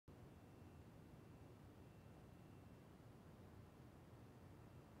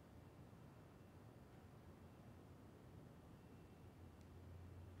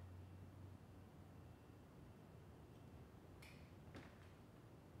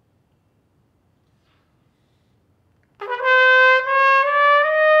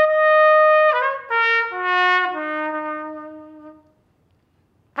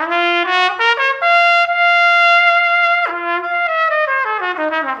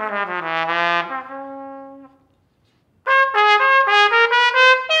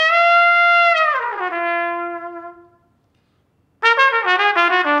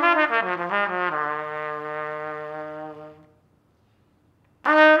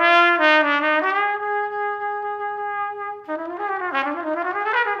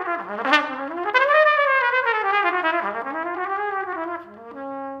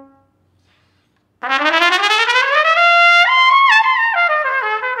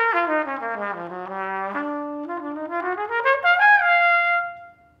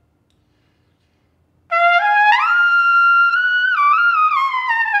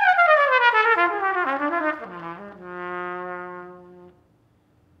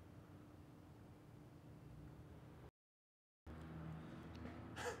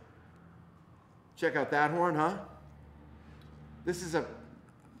Check out that horn, huh? This is an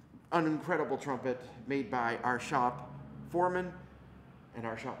incredible trumpet made by our shop foreman and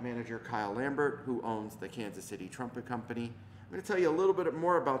our shop manager, Kyle Lambert, who owns the Kansas City Trumpet Company. I'm going to tell you a little bit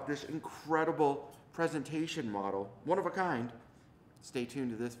more about this incredible presentation model, one of a kind. Stay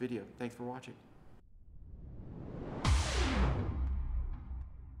tuned to this video. Thanks for watching.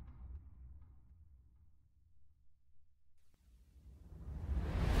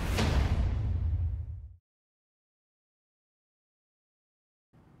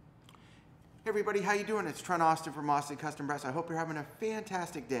 Hey everybody, how you doing? It's Trent Austin from Austin Custom Brass. I hope you're having a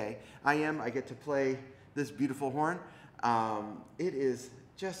fantastic day. I am. I get to play this beautiful horn. It is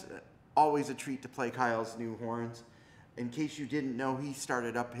just always a treat to play Kyle's new horns. In case you didn't know, he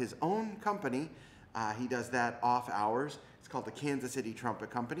started up his own company. He does that off hours. It's called the Kansas City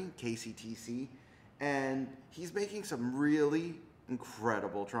Trumpet Company, KCTC. And he's making some really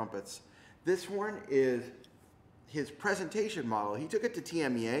incredible trumpets. This horn is his presentation model. He took it to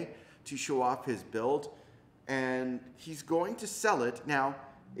TMEA to show off his build, and he's going to sell it. Now,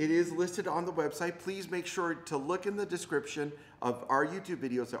 it is listed on the website. Please make sure to look in the description of our YouTube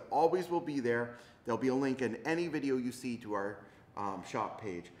videos. It always will be there. There'll be a link in any video you see to our shop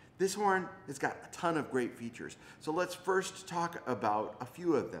page. This horn has got a ton of great features. So let's first talk about a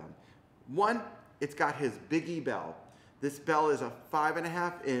few of them. One, it's got his Biggie bell. This bell is a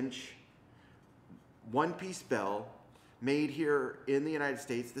 5.5-inch one-piece bell made here in the United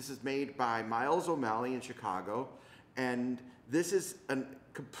States. This is made by Miles O'Malley in Chicago, and this is a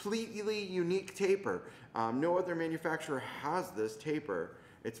completely unique taper. No other manufacturer has this taper.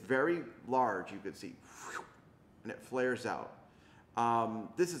 It's very large, you can see, and it flares out.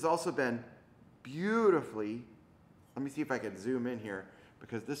 This has also been beautifully, let me see if I can zoom in here,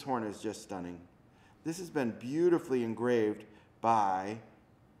 because this horn is just stunning. This has been beautifully engraved by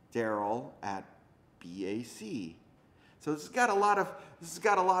Daryl at BAC. So this has got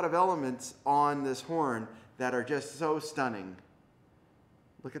a lot of elements on this horn that are just so stunning.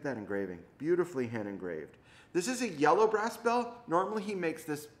 Look at that engraving, beautifully hand engraved. This is a yellow brass bell. Normally he makes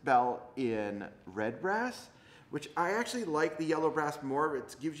this bell in red brass, which I actually like the yellow brass more.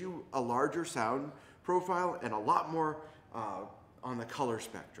 It gives you a larger sound profile and a lot more on the color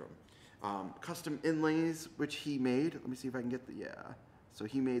spectrum. Custom inlays, which he made. Let me see if I can get the, yeah. So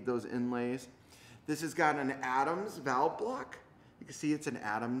he made those inlays. This has got an Adams valve block. You can see it's an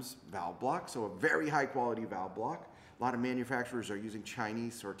Adams valve block, so a very high quality valve block. A lot of manufacturers are using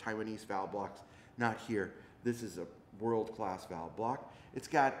Chinese or Taiwanese valve blocks, not here. This is a world-class valve block. It's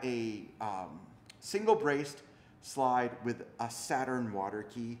got a single braced slide with a Satin water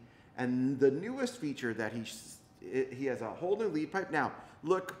key. And the newest feature that he has a whole new lead pipe. Now,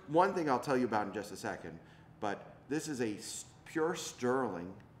 look, one thing I'll tell you about in just a second, but this is a pure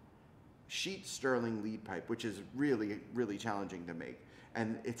sterling, sheet sterling lead pipe, which is really, really challenging to make.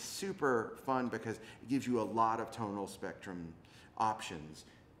 And it's super fun because it gives you a lot of tonal spectrum options.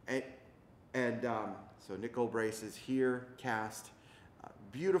 So nickel braces here, cast,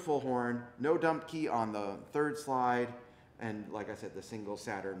 beautiful horn, no dump key on the third slide, and like I said, the single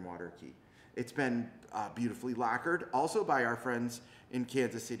Satin water key. It's been beautifully lacquered, also by our friends in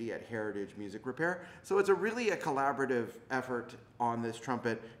Kansas City at Heritage Music Repair. So it's really a collaborative effort on this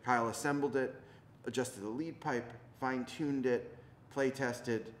trumpet. Kyle assembled it, adjusted the lead pipe, fine-tuned it, play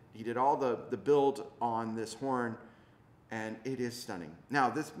tested. He did all the build on this horn, and it is stunning. Now,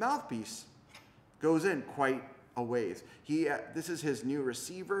 this mouthpiece goes in quite a ways. This is his new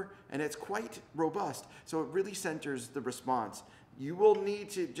receiver, and it's quite robust, so it really centers the response. You will need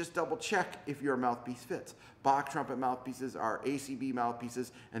to just double check if your mouthpiece fits. Bach trumpet mouthpieces are ACB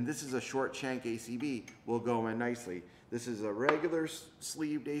mouthpieces, and this is a short shank ACB, will go in nicely. This is a regular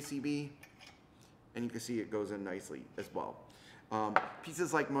sleeved ACB, and you can see it goes in nicely as well.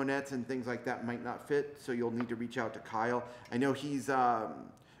 Pieces like monettes and things like that might not fit, so you'll need to reach out to Kyle. I know he's, or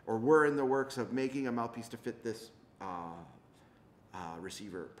we're in the works of making a mouthpiece to fit this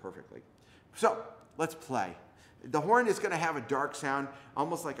receiver perfectly. So let's play. The horn is going to have a dark sound,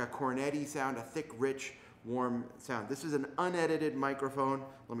 almost like a cornetti sound, a thick, rich, warm sound. This is an unedited microphone.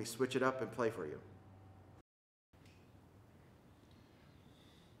 Let me switch it up and play for you.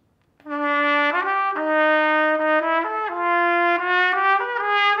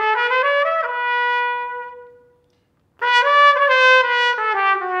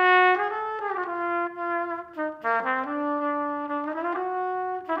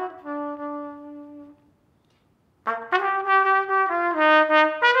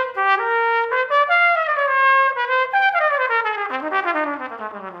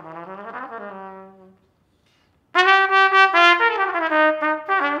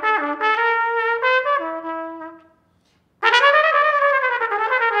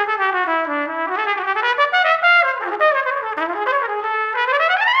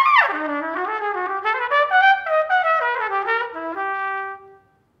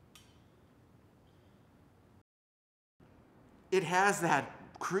 has that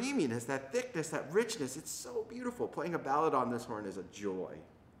creaminess, that thickness, that richness. It's so beautiful. Playing a ballad on this horn is a joy.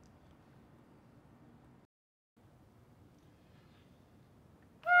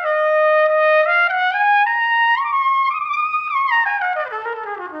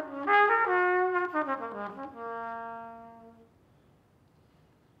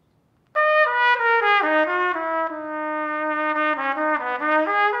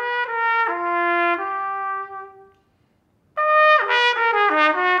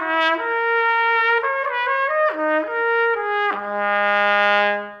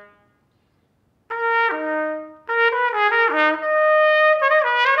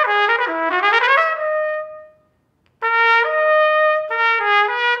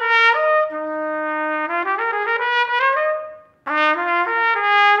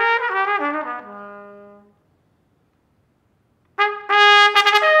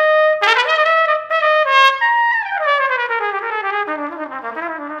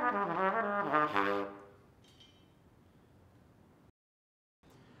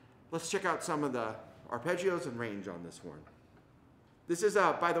 Let's check out some of the arpeggios and range on this horn. This is,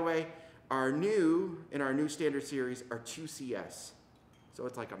 by the way, in our new standard series, our 2CS. So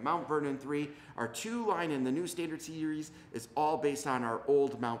it's like a Mount Vernon 3. Our 2 line in the new standard series is all based on our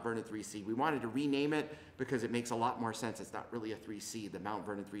old Mount Vernon 3C. We wanted to rename it because it makes a lot more sense. It's not really a 3C. The Mount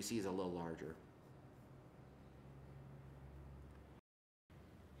Vernon 3C is a little larger.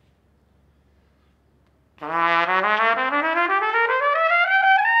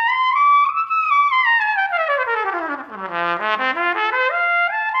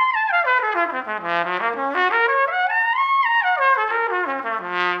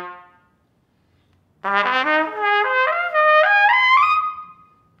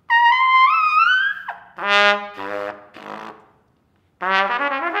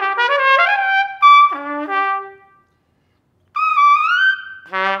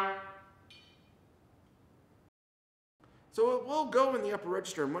 So it will go in the upper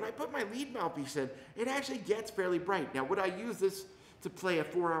register, and when I put my lead mouthpiece in, it actually gets fairly bright. Now, would I use this to play a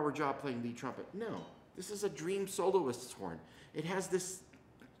 4-hour job playing lead trumpet? No. This is a dream soloist's horn. It has this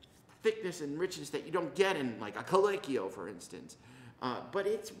thickness and richness that you don't get in like a Colicchio, for instance. But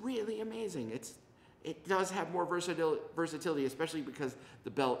it's really amazing. It does have more versatility, especially because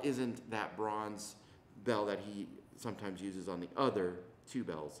the bell isn't that bronze bell that he sometimes uses on the other 2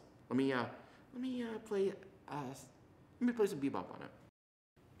 bells. Let me play some bebop on it.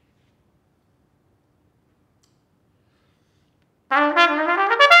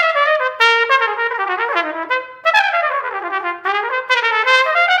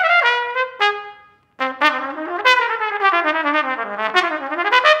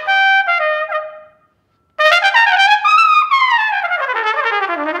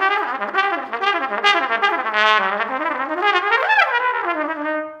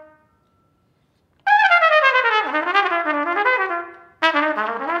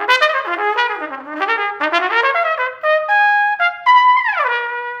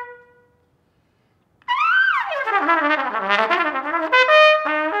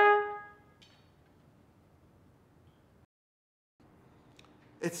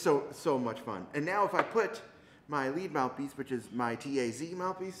 It's so much fun. And now if I put my lead mouthpiece, which is my TAZ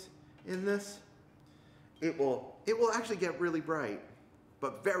mouthpiece, in this, it will actually get really bright,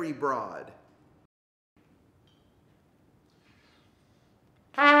 but very broad.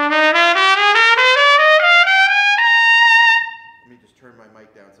 Let me just turn my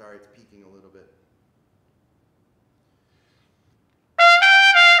mic down. Sorry, it's peaking a little bit.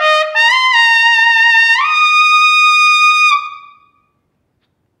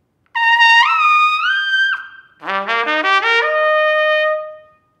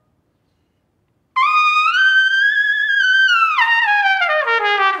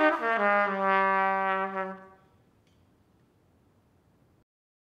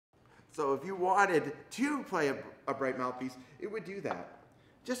 So if you wanted to play a bright mouthpiece, it would do that.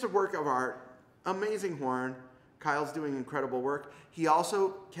 Just a work of art, amazing horn. Kyle's doing incredible work. He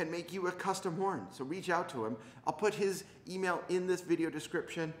also can make you a custom horn, so reach out to him. I'll put his email in this video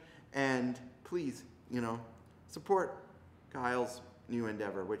description, and please, support Kyle's new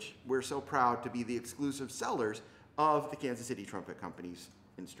endeavor, which we're so proud to be the exclusive sellers of the Kansas City Trumpet Company's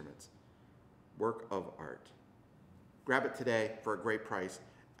instruments. Work of art. Grab it today for a great price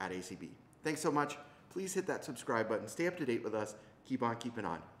at ACB. Thanks so much. Please hit that subscribe button. Stay up to date with us. Keep on keeping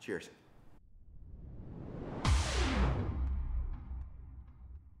on. Cheers.